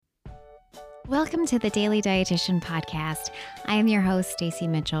Welcome to the Daily Dietitian Podcast. I am your host, Stacey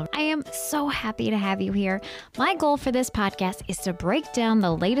Mitchell. I am so happy to have you here. My goal for this podcast is to break down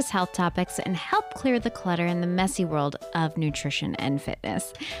the latest health topics and help clear the clutter in the messy world of nutrition and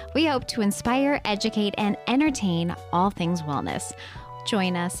fitness. We hope to inspire, educate, and entertain all things wellness.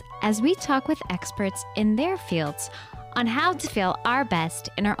 Join us as we talk with experts in their fields on how to feel our best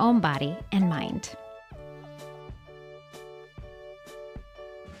in our own body and mind.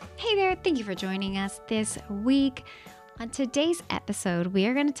 Hey there, thank you for joining us this week. On today's episode, we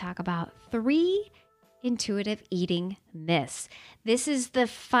are going to talk about 3 intuitive eating myths. This is the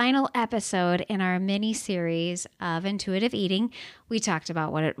final episode in our mini series of intuitive eating. We talked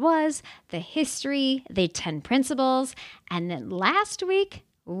about what it was, the history, the 10 principles, and then last week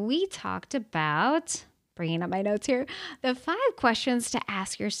we talked about, bringing up my notes here, the 5 questions to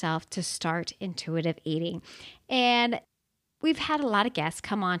ask yourself to start intuitive eating. And we've had a lot of guests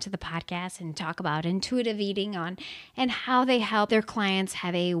come on to the podcast and talk about intuitive eating and how they help their clients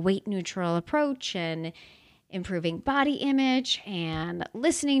have a weight neutral approach and improving body image and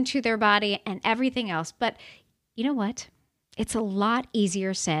listening to their body and everything else. But you know what? It's a lot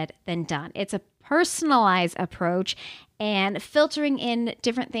easier said than done. It's a personalized approach and filtering in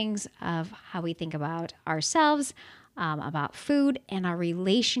different things of how we think about ourselves, about food and our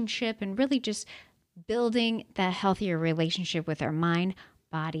relationship, and really just building the healthier relationship with our mind,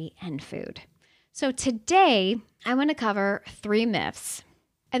 body, and food. So today, I want to cover 3 myths.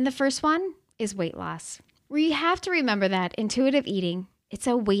 And the first one is weight loss. We have to remember that intuitive eating, it's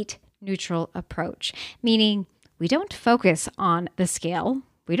a weight neutral approach, meaning we don't focus on the scale.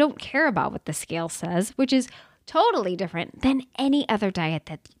 We don't care about what the scale says, which is totally different than any other diet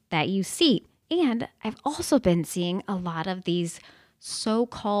that you see. And I've also been seeing a lot of these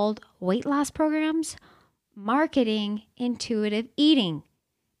so-called weight loss programs marketing intuitive eating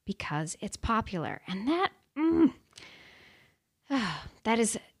because it's popular. And that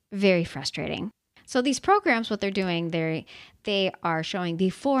is very frustrating. So these programs, what they're doing, they are showing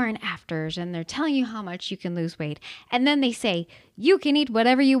before and afters, and they're telling you how much you can lose weight. And then they say, you can eat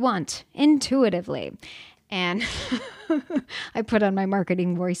whatever you want intuitively. And I put on my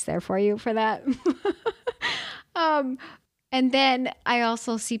marketing voice there for you for that. And then I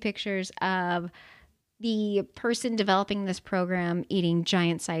also see pictures of the person developing this program eating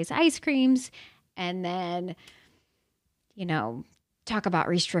giant size ice creams and then, talk about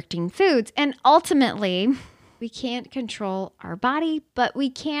restricting foods. And ultimately, we can't control our body, but we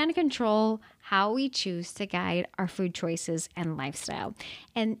can control how we choose to guide our food choices and lifestyle.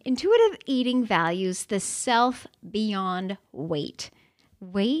 And intuitive eating values the self beyond weight.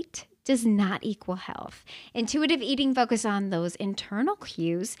 Weight does not equal health. Intuitive eating focuses on those internal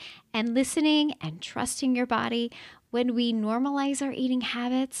cues and listening and trusting your body. When we normalize our eating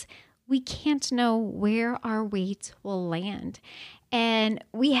habits, we can't know where our weight will land. And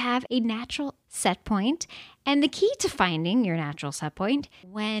we have a natural set point. And the key to finding your natural set point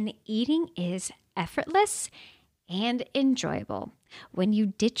when eating is effortless and enjoyable. When you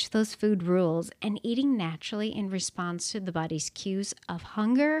ditch those food rules and eating naturally in response to the body's cues of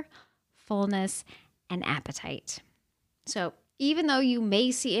hunger, fullness, and appetite. So even though you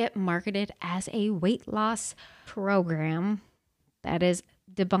may see it marketed as a weight loss program, that is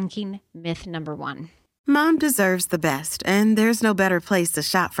debunking myth number 1. Mom deserves the best, and there's no better place to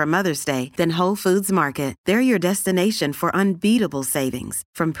shop for Mother's Day than Whole Foods Market. They're your destination for unbeatable savings,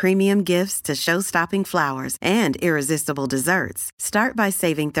 from premium gifts to show-stopping flowers and irresistible desserts. Start by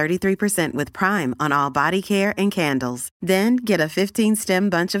saving 33% with Prime on all body care and candles. Then get a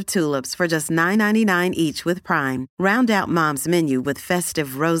 15-stem bunch of tulips for just $9.99 each with Prime. Round out Mom's menu with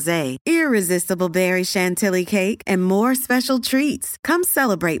festive rosé, irresistible berry chantilly cake, and more special treats. Come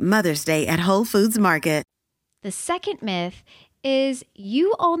celebrate Mother's Day at Whole Foods Market. The second myth is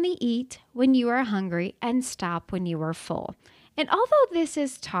you only eat when you are hungry and stop when you are full. And although this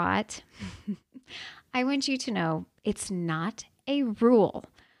is taught, I want you to know it's not a rule.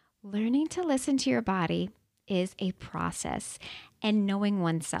 Learning to listen to your body is a process and knowing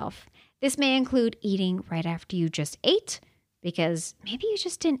oneself. This may include eating right after you just ate because maybe you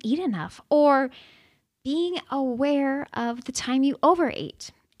just didn't eat enough, or being aware of the time you overate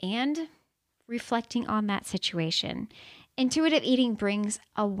and reflecting on that situation. Intuitive eating brings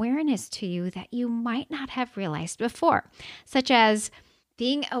awareness to you that you might not have realized before, such as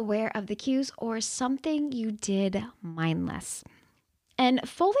being aware of the cues or something you did mindless, and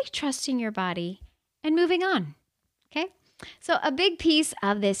fully trusting your body and moving on. Okay? So a big piece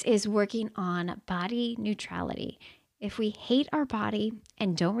of this is working on body neutrality. If we hate our body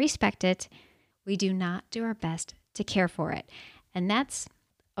and don't respect it, we do not do our best to care for it. And that's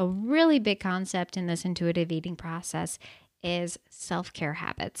a really big concept in this intuitive eating process is self-care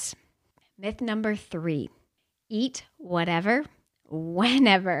habits. Myth number 3, eat whatever,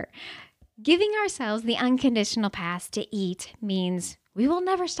 whenever. Giving ourselves the unconditional pass to eat means we will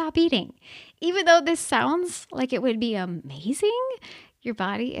never stop eating. Even though this sounds like it would be amazing, your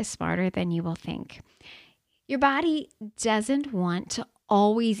body is smarter than you will think. Your body doesn't want to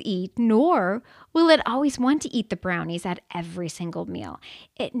always eat, nor will it always want to eat the brownies at every single meal.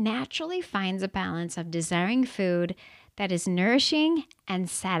 It naturally finds a balance of desiring food that is nourishing and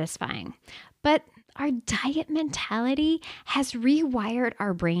satisfying. But our diet mentality has rewired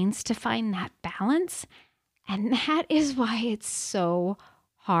our brains to find that balance, and that is why it's so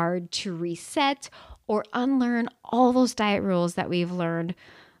hard to reset or unlearn all those diet rules that we've learned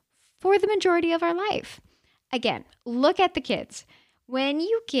for the majority of our life. Again, look at the kids. When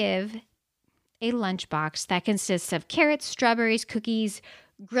you give a lunchbox that consists of carrots, strawberries, cookies,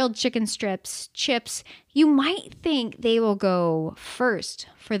 grilled chicken strips, chips, you might think they will go first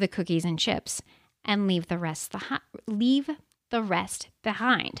for the cookies and chips and leave the rest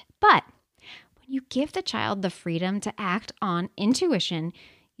behind. But when you give the child the freedom to act on intuition,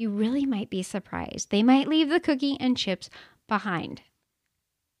 you really might be surprised. They might leave the cookie and chips behind.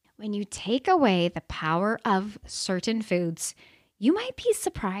 When you take away the power of certain foods, you might be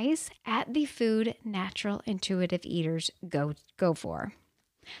surprised at the food natural intuitive eaters go for.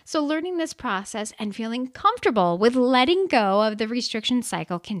 So learning this process and feeling comfortable with letting go of the restriction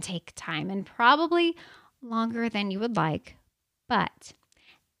cycle can take time and probably longer than you would like, but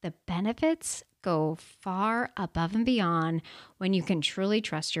the benefits go far above and beyond when you can truly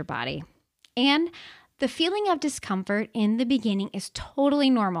trust your body. And the feeling of discomfort in the beginning is totally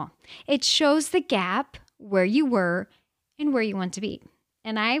normal. It shows the gap where you were and where you want to be.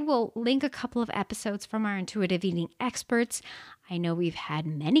 And I will link a couple of episodes from our intuitive eating experts. I know we've had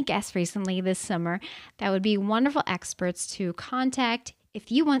many guests recently this summer that would be wonderful experts to contact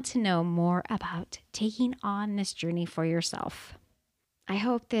if you want to know more about taking on this journey for yourself. I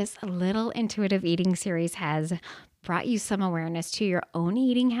hope this little intuitive eating series has brought you some awareness to your own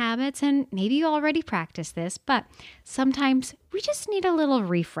eating habits, and maybe you already practice this, but sometimes we just need a little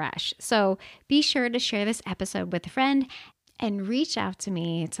refresh. So be sure to share this episode with a friend and reach out to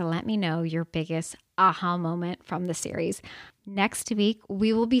me to let me know your biggest aha moment from the series. Next week,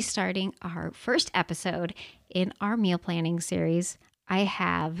 we will be starting our first episode in our meal planning series. I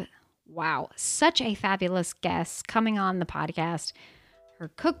have, such a fabulous guest coming on the podcast. Her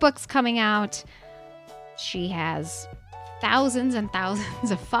cookbook's coming out. She has thousands and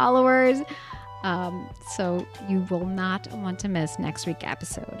thousands of followers. So you will not want to miss next week's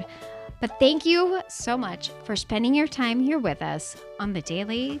episode. But thank you so much for spending your time here with us on the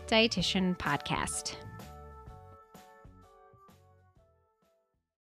Daily Dietitian Podcast.